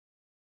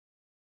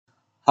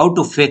how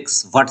to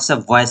fix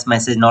WhatsApp voice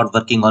message not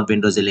working on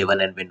Windows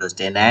 11 and Windows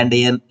 10. And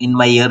in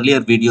my earlier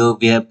video,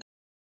 we have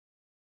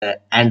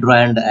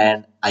Android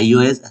and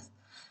iOS,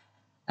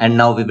 and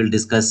now we will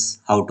discuss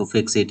how to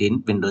fix it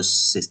in Windows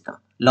system.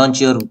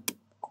 Launch your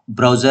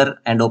browser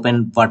and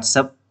open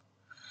WhatsApp,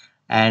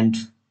 and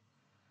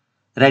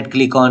right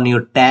click on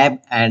your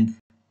tab and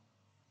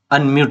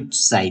unmute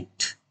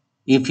site.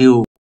 If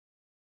your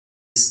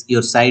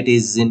site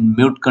is in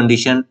mute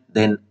condition,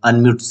 then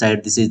unmute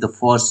site. This is the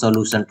first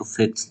solution to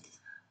fix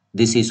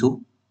this issue.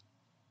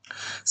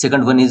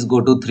 Second one is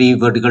go to three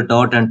vertical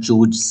dot and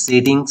choose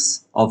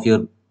settings of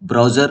your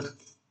browser.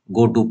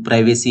 Go to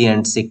privacy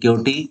and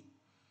security,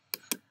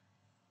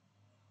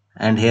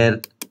 and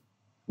here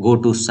go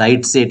to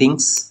site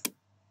settings.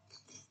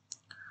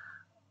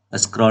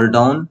 Scroll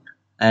down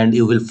and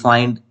you will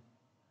find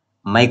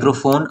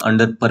microphone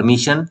under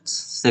permissions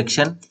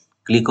section.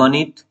 Click on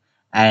it,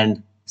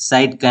 and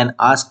site can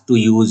ask to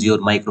use your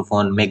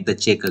microphone. Make the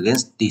check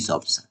against this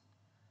option.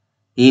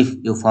 If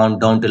you found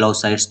don't allow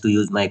sites to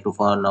use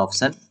microphone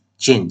option,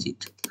 change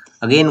it.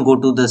 Again, go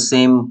to the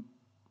same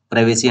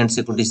privacy and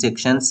security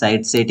section,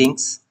 site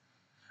settings,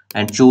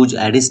 and choose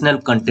additional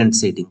content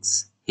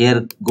settings.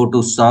 Here go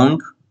to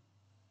sound,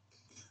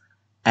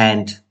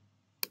 and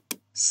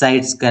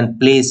sites can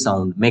play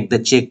sound. Make the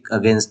check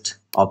against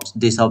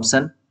this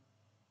option.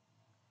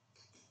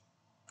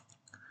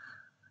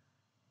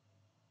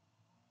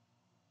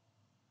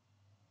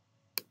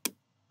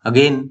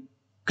 Again,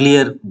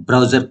 clear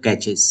browser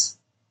caches.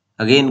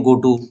 Again, go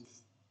to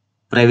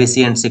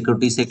privacy and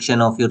security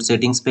section of your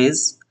settings page.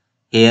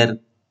 Here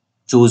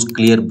choose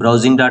clear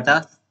browsing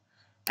data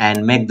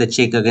and make the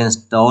check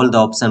against all the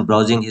option: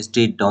 browsing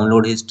history,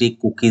 download history,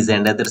 cookies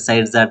and other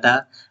sites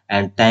data,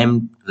 and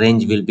time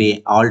range will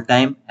be all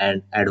time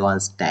and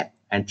advanced tab,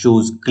 and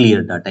choose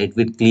clear data. It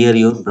will clear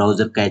your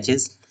browser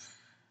caches,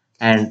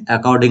 and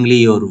accordingly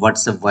your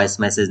WhatsApp voice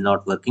message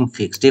not working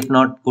fixed. If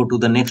not, go to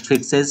the next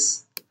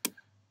fixes.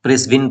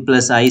 Press Win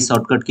plus I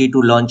shortcut key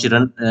to launch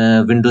run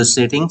Windows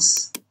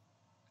settings.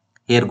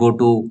 Here go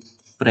to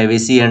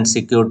privacy and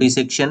security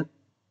section.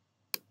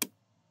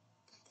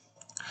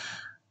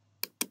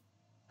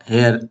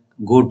 Here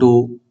go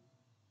to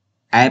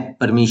app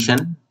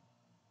permission,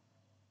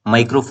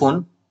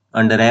 microphone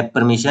under app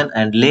permission,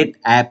 and let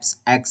apps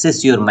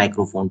access your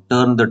microphone.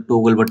 Turn the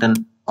toggle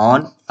button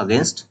on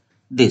against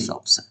this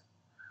option.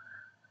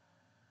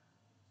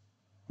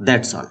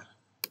 That's all.